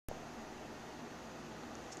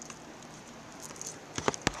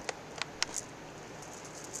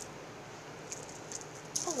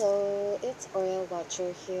Hello, it's Oriole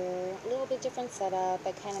Watcher here. A little bit different setup.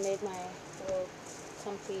 I kind of made my little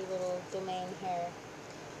comfy little domain here.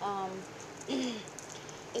 Um,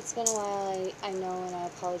 it's been a while, I know, and I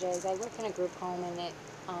apologize. I work in a group home, and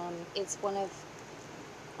it's one of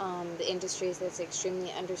the industries that's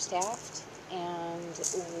extremely understaffed, and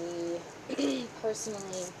we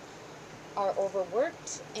personally are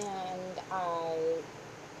overworked, and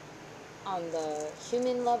on the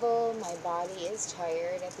human level, my body is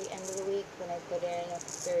tired at the end of the week when I put in a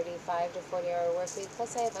 35 to 40-hour work week.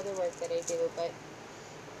 Plus, I have other work that I do. But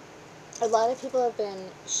a lot of people have been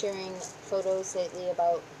sharing photos lately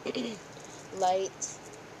about light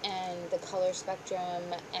and the color spectrum.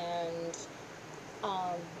 And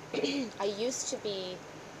I used to be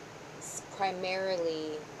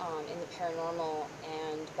primarily in the paranormal,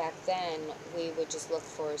 and back then we would just look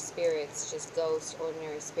for spirits, just ghosts,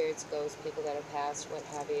 ordinary spirits, ghosts, people that have passed, what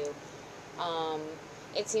have you.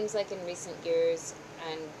 It seems like in recent years,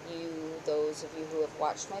 and those of you who have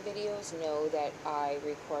watched my videos know that I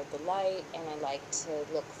record the light, and I like to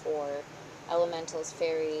look for elementals,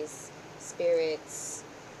 fairies, spirits,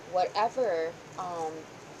 whatever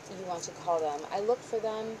you want to call them. I look for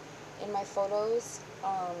them in my photos,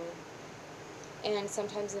 and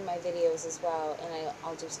sometimes in my videos as well, and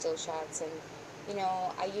I'll do still shots. And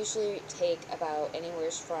I usually take about anywhere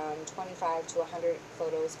from 25 to 100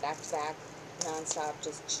 photos back to back, non-stop,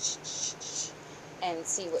 just and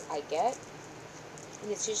see what I get.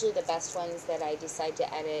 And it's usually the best ones that I decide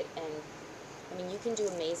to edit. And I mean, you can do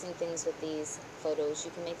amazing things with these photos.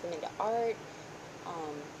 You can make them into art.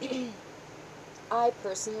 I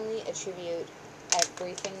personally attribute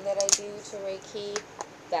everything that I do to Reiki.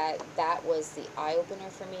 That was the eye-opener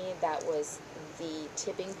for me. That was the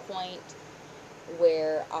tipping point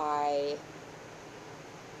where I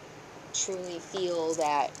truly feel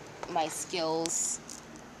that my skills,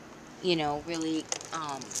 really,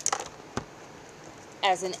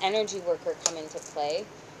 as an energy worker, come into play.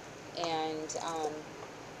 And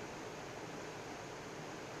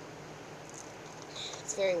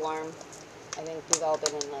it's very warm. I think we've all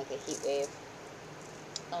been in like a heat wave.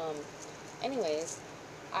 Anyways,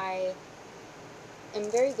 I am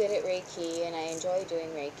very good at Reiki, and I enjoy doing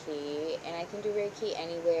Reiki, and I can do Reiki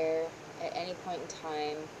anywhere, at any point in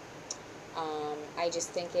time. I just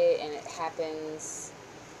think it, and it happens.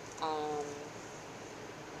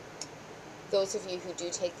 Those of you who do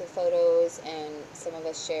take the photos, and some of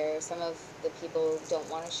us share, some of the people don't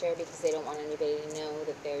want to share because they don't want anybody to know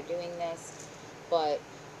that they're doing this, but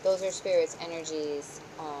those are spirits, energies,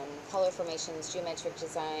 color formations, geometric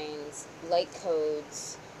designs, light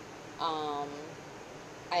codes. I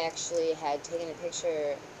actually had taken a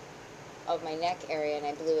picture of my neck area, and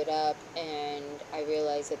I blew it up, and I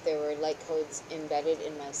realized that there were light codes embedded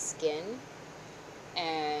in my skin.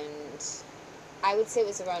 And I would say it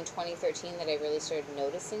was around 2013 that I really started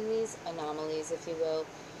noticing these anomalies, if you will.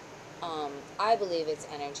 I believe it's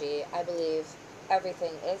energy. I believe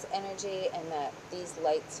everything is energy, and that these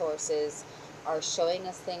light sources are showing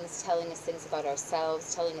us things, telling us things about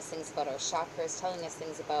ourselves, telling us things about our chakras, telling us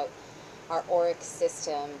things about our auric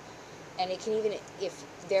system. And it can even, if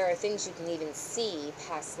there are things you can even see,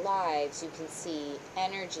 past lives, you can see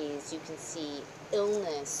energies, you can see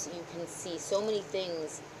illness, you can see so many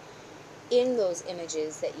things in those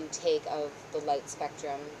images that you take of the light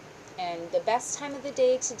spectrum. And the best time of the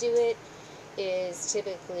day to do it is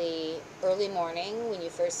typically early morning, when you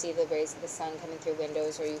first see the rays of the sun coming through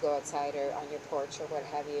windows, or you go outside or on your porch or what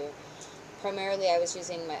have you. Primarily I was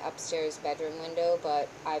using my upstairs bedroom window, but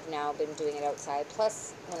I've now been doing it outside.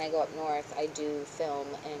 Plus, when I go up north, I do film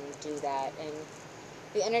and do that. And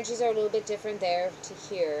the energies are a little bit different there to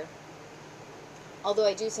here. Although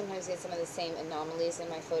I do sometimes get some of the same anomalies in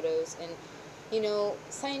my photos. And,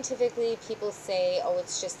 scientifically people say, oh,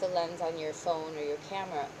 it's just the lens on your phone or your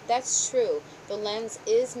camera. That's true. The lens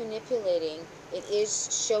is manipulating. It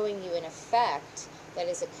is showing you an effect that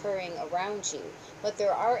is occurring around you. But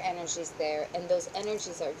there are energies there, and those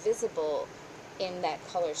energies are visible in that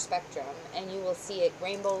color spectrum. And you will see it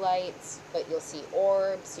rainbow lights, but you'll see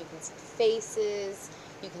orbs, you can see faces,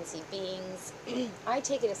 you can see beings. I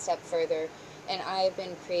take it a step further, and I've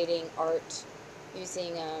been creating art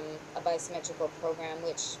using a bisymmetrical program,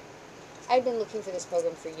 which I've been looking for this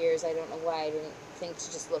program for years. I don't know why I didn't think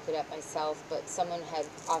to just look it up myself, but someone had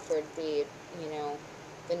offered the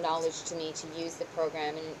knowledge to me to use the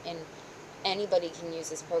program, and anybody can use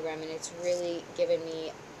this program, and it's really given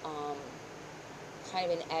me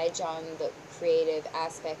kind of an edge on the creative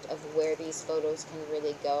aspect of where these photos can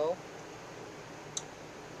really go.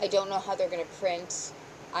 I don't know how they're going to print.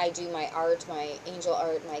 I do my art, my angel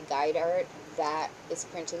art, my guide art, that is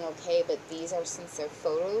printing okay, but these are, since they're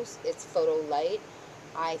photos, it's photo light.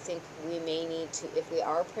 I think we may need to, if we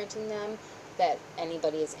are printing them, that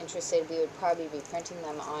anybody is interested, we would probably be printing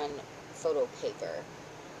them on photo paper.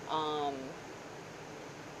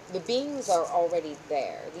 The beings are already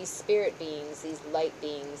there. These spirit beings, these light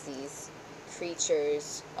beings, these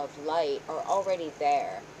creatures of light are already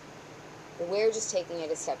there. We're just taking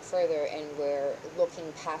it a step further, and we're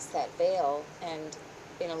looking past that veil, and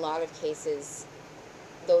in a lot of cases,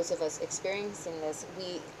 those of us experiencing this,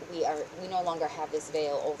 we no longer have this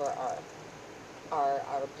veil over our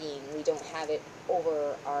being. We don't have it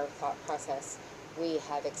over our thought process. We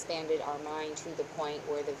have expanded our mind to the point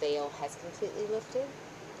where the veil has completely lifted.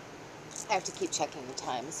 I have to keep checking the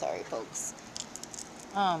time. Sorry, folks.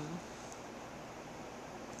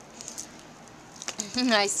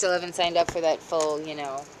 I still haven't signed up for that full,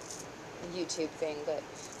 YouTube thing, but,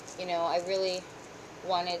 I really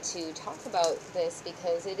wanted to talk about this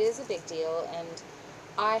because it is a big deal, and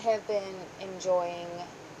I have been enjoying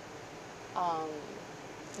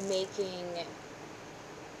making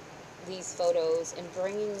these photos and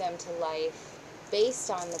bringing them to life based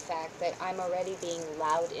on the fact that I'm already being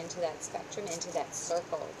allowed into that spectrum, into that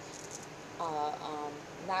circle,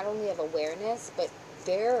 not only of awareness, but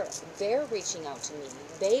they're reaching out to me.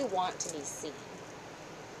 They want to be seen.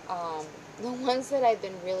 The ones that I've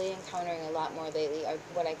been really encountering a lot more lately are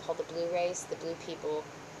what I call the blue race, the blue people.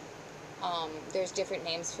 There's different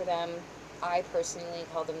names for them. I personally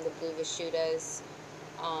call them the blue Vishuddhas.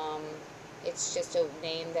 It's just a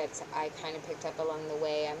name that I kind of picked up along the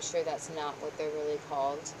way. I'm sure that's not what they're really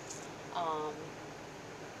called.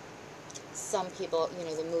 Some people,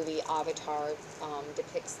 the movie Avatar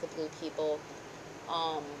depicts the blue people.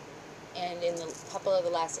 And in a couple of the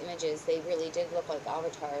last images, they really did look like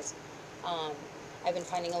avatars. I've been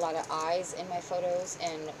finding a lot of eyes in my photos,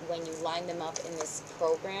 and when you line them up in this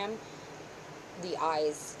program, the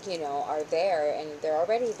eyes, are there, and they're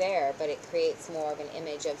already there, but it creates more of an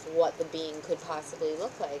image of what the being could possibly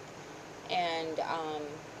look like. And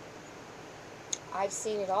I've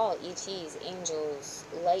seen it all: ETs, angels,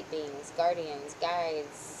 light beings, guardians,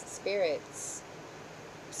 guides, spirits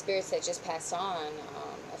that just passed on.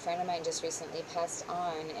 A friend of mine just recently passed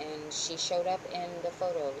on, and she showed up in the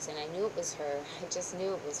photos, and I knew it was her. I just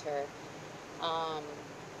knew it was her.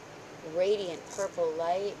 Radiant purple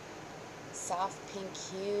light, soft pink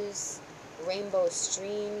hues, rainbow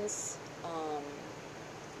streams.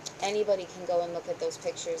 Anybody can go and look at those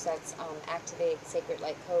pictures. That's Activate Sacred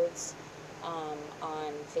Light Codes on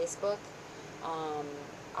Facebook.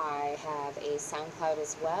 I have a SoundCloud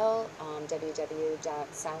as well,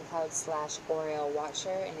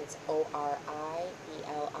 www.soundcloud.com/OrielWatcher, and it's ORIELWATCHER.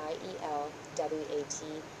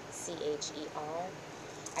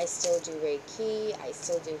 I still do Reiki, I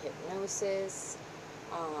still do hypnosis,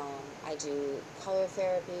 I do color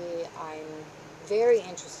therapy. I'm very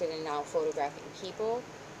interested in now photographing people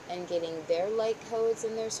and getting their light codes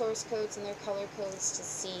and their source codes and their color codes to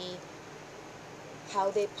see how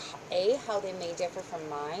they may differ from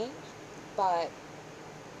mine, but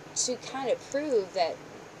to kind of prove that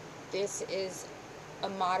this is a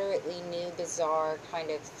moderately new, bizarre kind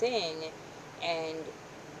of thing. And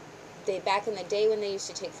back in the day when they used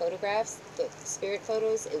to take photographs, the spirit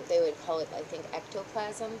photos, they would call it, I think,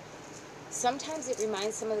 ectoplasm. Sometimes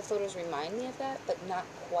some of the photos remind me of that, but not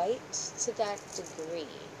quite to that degree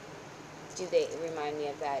do they remind me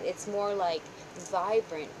of that. It's more like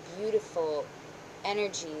vibrant, beautiful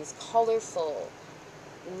energies, colorful,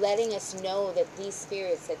 letting us know that these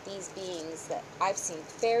spirits, that these beings, that I've seen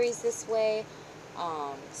fairies this way,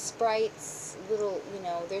 sprites, little,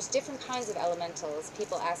 there's different kinds of elementals.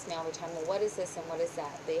 People ask me all the time, well, what is this and what is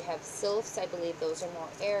that? They have sylphs, I believe those are more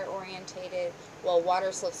air orientated. Well,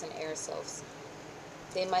 water sylphs and air sylphs,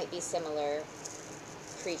 they might be similar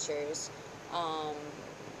creatures.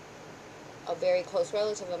 A very close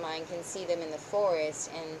relative of mine can see them in the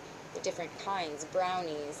forest, and the different kinds: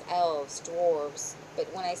 brownies, elves, dwarves. But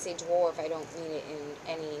when I say dwarf, I don't mean it in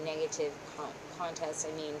any negative context.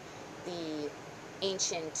 I mean the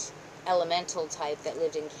ancient elemental type that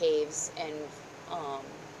lived in caves, and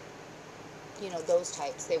those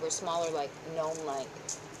types. They were smaller, like gnome-like.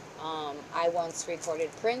 I once recorded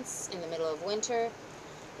prints in the middle of winter,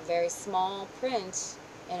 a very small print,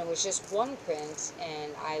 and it was just one print,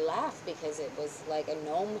 and I laughed because it was like a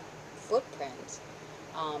gnome footprint.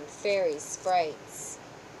 Fairies, sprites,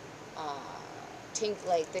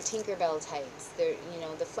 like the Tinkerbell types. They're,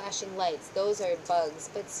 the flashing lights. Those are bugs,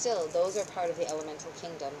 but still, those are part of the elemental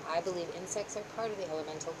kingdom. I believe insects are part of the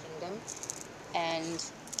elemental kingdom,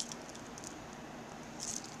 and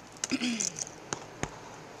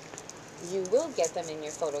you will get them in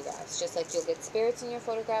your photographs, just like you'll get spirits in your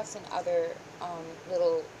photographs and other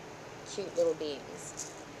little cute little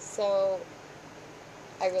beings. So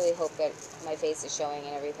I really hope that my face is showing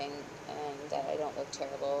and everything, and that I don't look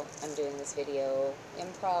terrible. I'm doing this video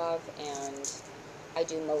improv, and I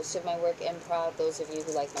do most of my work improv. Those of you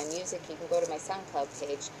who like my music, you can go to my SoundCloud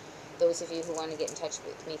page. Those of you who want to get in touch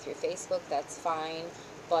with me through Facebook, that's fine,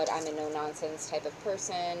 but I'm a no-nonsense type of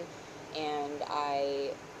person, and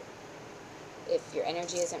if your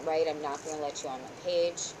energy isn't right, I'm not going to let you on my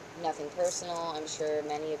page. Nothing personal. I'm sure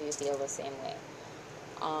many of you feel the same way.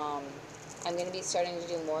 I'm going to be starting to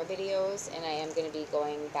do more videos, and I am going to be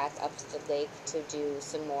going back up to the lake to do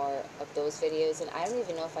some more of those videos, and I don't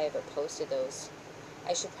even know if I ever posted those.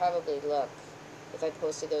 I should probably look if I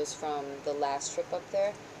posted those from the last trip up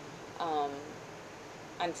there.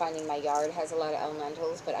 I'm finding my yard has a lot of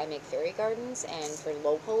elementals, but I make fairy gardens, and for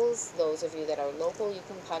locals, those of you that are local, you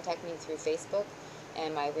can contact me through Facebook,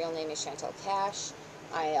 and my real name is Chantel Cash.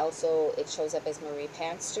 It shows up as Marie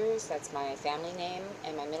Pansters, that's my family name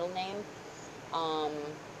and my middle name.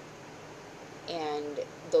 And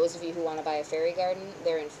those of you who want to buy a fairy garden,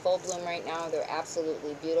 they're in full bloom right now. They're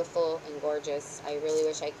absolutely beautiful and gorgeous. I really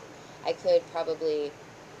wish I could probably,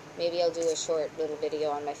 maybe I'll do a short little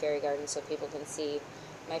video on my fairy garden so people can see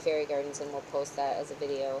my fairy gardens, and we'll post that as a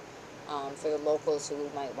video for the locals who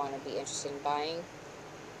might want to be interested in buying.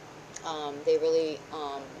 They really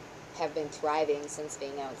have been thriving since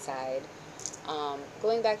being outside.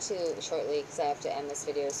 Going back to shortly, because I have to end this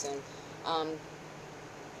video soon.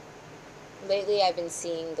 Lately, I've been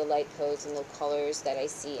seeing the light codes and the colors that I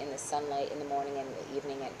see in the sunlight in the morning and the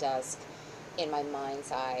evening at dusk in my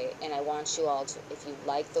mind's eye, and I want you all to, if you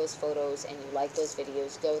like those photos and you like those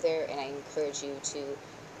videos, go there, and I encourage you to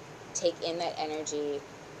take in that energy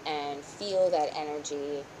and feel that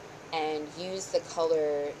energy and use the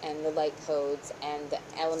color and the light codes and the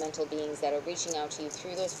elemental beings that are reaching out to you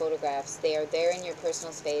through those photographs. They are there in your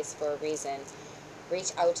personal space for a reason.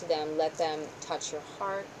 Reach out to them, let them touch your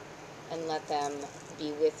heart, and let them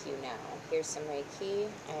be with you now. Here's some Reiki.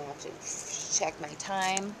 I have to check my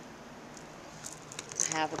time.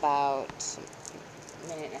 I have about a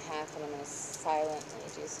minute and a half, and I'm going to silently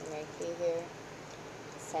do some Reiki here.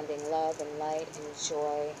 Sending love and light and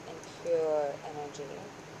joy and pure energy.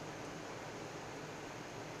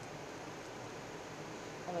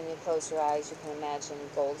 And when you close your eyes, you can imagine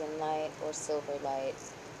golden light or silver light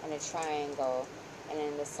and a triangle. And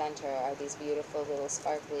in the center are these beautiful little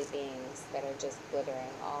sparkly beings that are just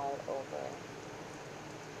glittering all over.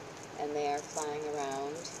 And they are flying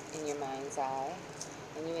around in your mind's eye.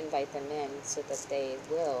 And you invite them in so that they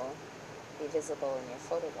will be visible in your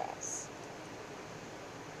photographs.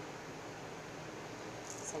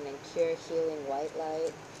 Sending pure healing white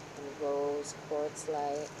light and rose quartz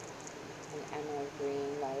light and emerald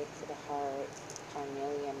green light for the heart,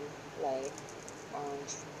 carnelian light,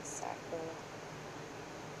 orange for the sacral.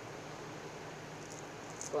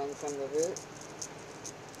 Going from the root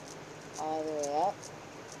all the way up,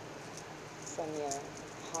 from your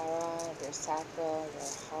hara, your sacral,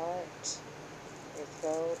 your heart, your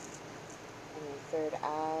throat, and your third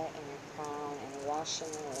eye, and your crown, and washing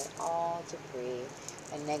away all debris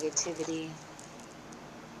and negativity.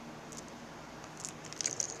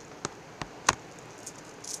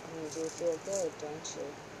 And you do feel good, don't you?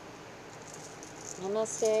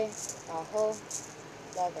 Namaste, aho,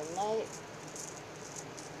 love and light.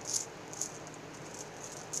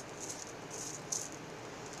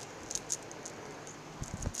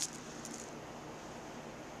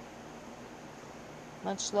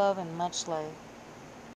 Much love and much light.